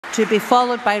to be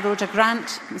followed by Rhoda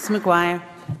Grant. Ms Maguire.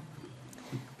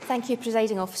 Thank you,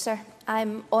 Presiding Officer.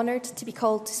 I'm honoured to be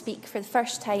called to speak for the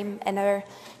first time in our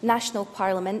national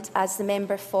parliament as the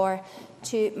member for,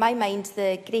 to my mind,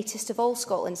 the greatest of all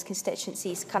Scotland's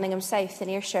constituencies, Cunningham South in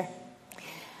Ayrshire.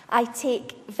 I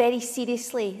take very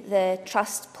seriously the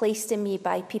trust placed in me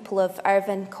by people of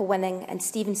Irvine, Kilwinning and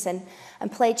Stevenson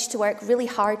and pledge to work really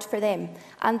hard for them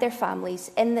and their families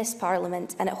in this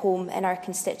Parliament and at home in our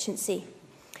constituency.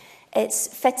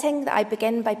 It's fitting that I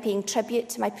begin by paying tribute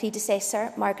to my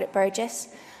predecessor, Margaret Burgess.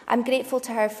 I'm grateful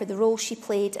to her for the role she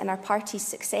played in our party's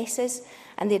successes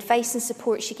and the advice and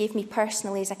support she gave me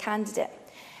personally as a candidate.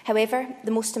 However,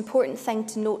 the most important thing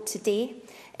to note today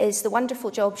is the wonderful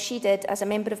job she did as a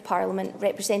Member of Parliament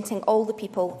representing all the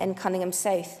people in Cunningham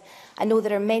South. I know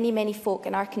there are many, many folk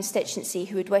in our constituency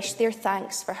who would wish their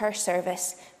thanks for her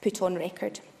service put on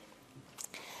record.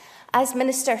 As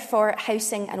Minister for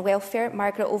Housing and Welfare,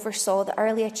 Margaret oversaw the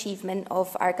early achievement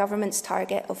of our government's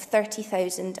target of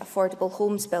 30,000 affordable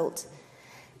homes built.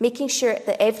 Making sure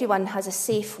that everyone has a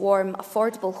safe, warm,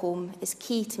 affordable home is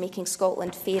key to making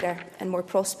Scotland fairer and more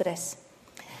prosperous.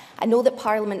 I know that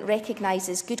Parliament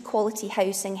recognises good quality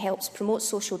housing helps promote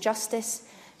social justice,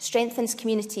 strengthens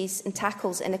communities and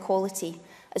tackles inequality,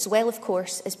 as well, of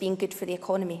course, as being good for the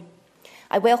economy.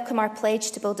 I welcome our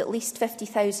pledge to build at least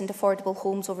 50,000 affordable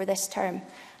homes over this term,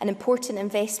 an important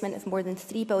investment of more than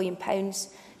 £3 billion,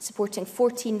 supporting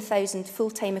 14,000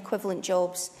 full-time equivalent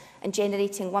jobs and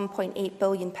generating £1.8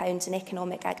 billion in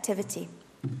economic activity.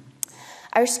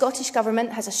 Our Scottish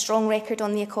Government has a strong record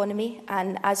on the economy,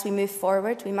 and as we move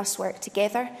forward, we must work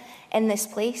together in this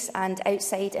place and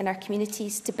outside in our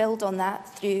communities to build on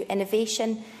that through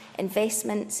innovation,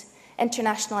 investment,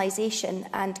 internationalisation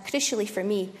and, crucially for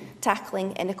me,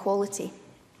 tackling inequality.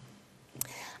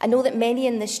 I know that many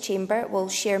in this chamber will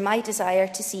share my desire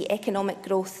to see economic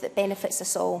growth that benefits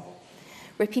us all,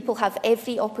 where people have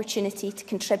every opportunity to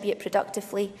contribute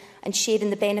productively and share in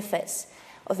the benefits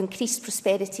of increased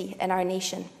prosperity in our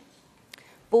nation.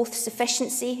 Both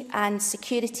sufficiency and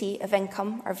security of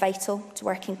income are vital to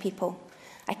working people.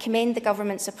 I commend the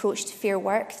Government's approach to fair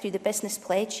work through the Business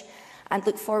Pledge and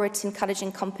look forward to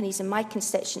encouraging companies in my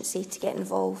constituency to get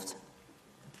involved.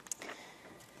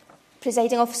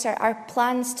 Presiding Officer, our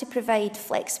plans to provide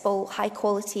flexible,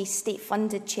 high-quality,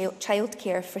 state-funded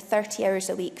childcare for 30 hours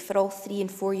a week for all 3- and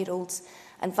 4-year-olds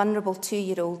and vulnerable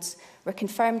 2-year-olds were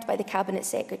confirmed by the Cabinet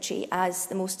Secretary as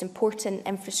the most important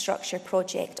infrastructure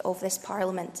project of this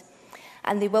Parliament,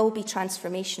 and they will be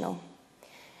transformational.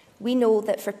 We know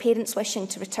that for parents wishing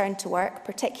to return to work,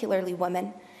 particularly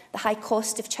women, the high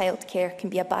cost of childcare can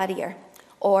be a barrier,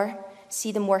 or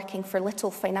see them working for little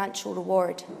financial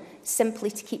reward, simply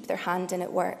to keep their hand in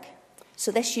at work.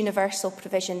 So this universal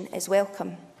provision is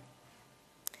welcome.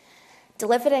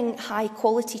 Delivering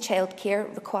high-quality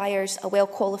childcare requires a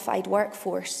well-qualified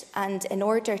workforce, and in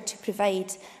order to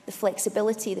provide the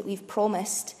flexibility that we've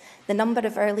promised, the number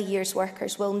of early years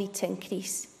workers will need to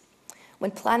increase. When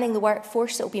planning the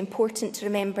workforce, it will be important to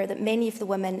remember that many of the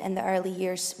women in the early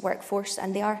years workforce,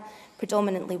 and they are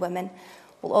predominantly women,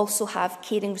 will also have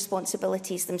caring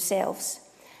responsibilities themselves,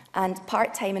 and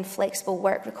part-time and flexible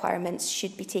work requirements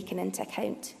should be taken into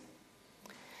account.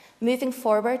 Moving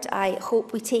forward, I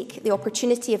hope we take the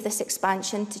opportunity of this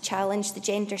expansion to challenge the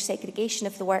gender segregation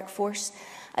of the workforce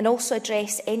and also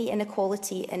address any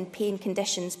inequality in pay and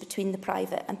conditions between the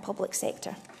private and public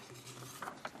sector.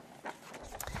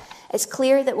 It's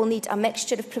clear that we'll need a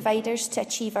mixture of providers to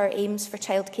achieve our aims for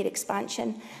childcare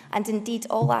expansion, and indeed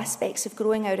all aspects of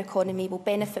growing our economy will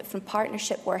benefit from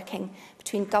partnership working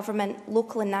between government,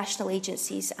 local and national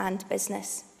agencies and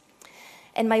business.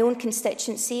 In my own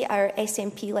constituency, our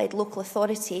SNP-led local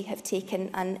authority have taken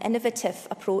an innovative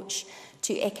approach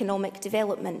to economic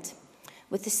development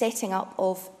with the setting up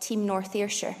of Team North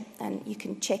Ayrshire, and you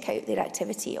can check out their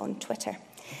activity on Twitter.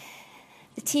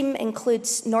 The team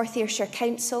includes North Ayrshire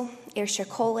Council, Ayrshire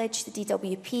College, the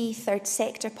DWP, Third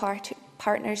Sector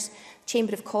partners,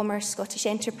 Chamber of Commerce, Scottish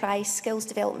Enterprise, Skills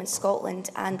Development Scotland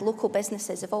and local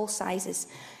businesses of all sizes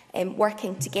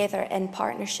working together in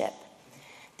partnership.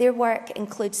 Their work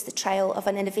includes the trial of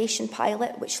an innovation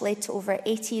pilot which led to over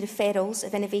 80 referrals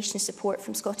of innovation support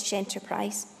from Scottish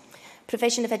Enterprise,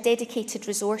 provision of a dedicated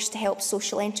resource to help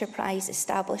social enterprise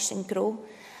establish and grow,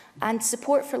 and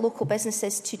support for local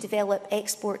businesses to develop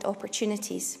export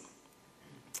opportunities.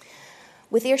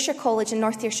 With Ayrshire College and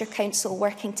North Ayrshire Council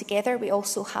working together, we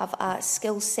also have a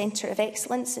Skills Centre of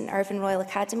Excellence in Irvine Royal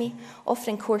Academy,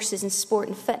 offering courses in sport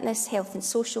and fitness, health and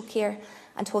social care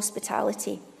and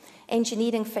hospitality.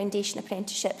 Engineering foundation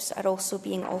apprenticeships are also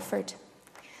being offered.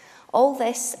 All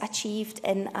this achieved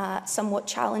in a somewhat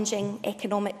challenging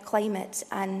economic climate,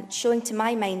 and showing to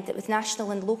my mind that with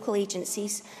national and local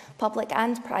agencies, public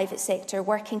and private sector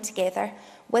working together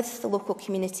with the local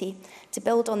community to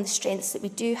build on the strengths that we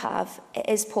do have, it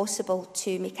is possible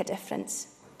to make a difference.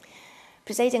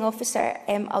 Presiding Officer,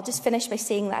 I'll just finish by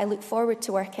saying that I look forward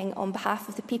to working on behalf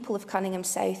of the people of Cunningham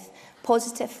South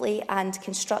positively and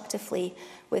constructively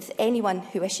with anyone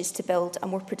who wishes to build a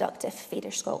more productive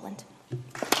Fairer Scotland.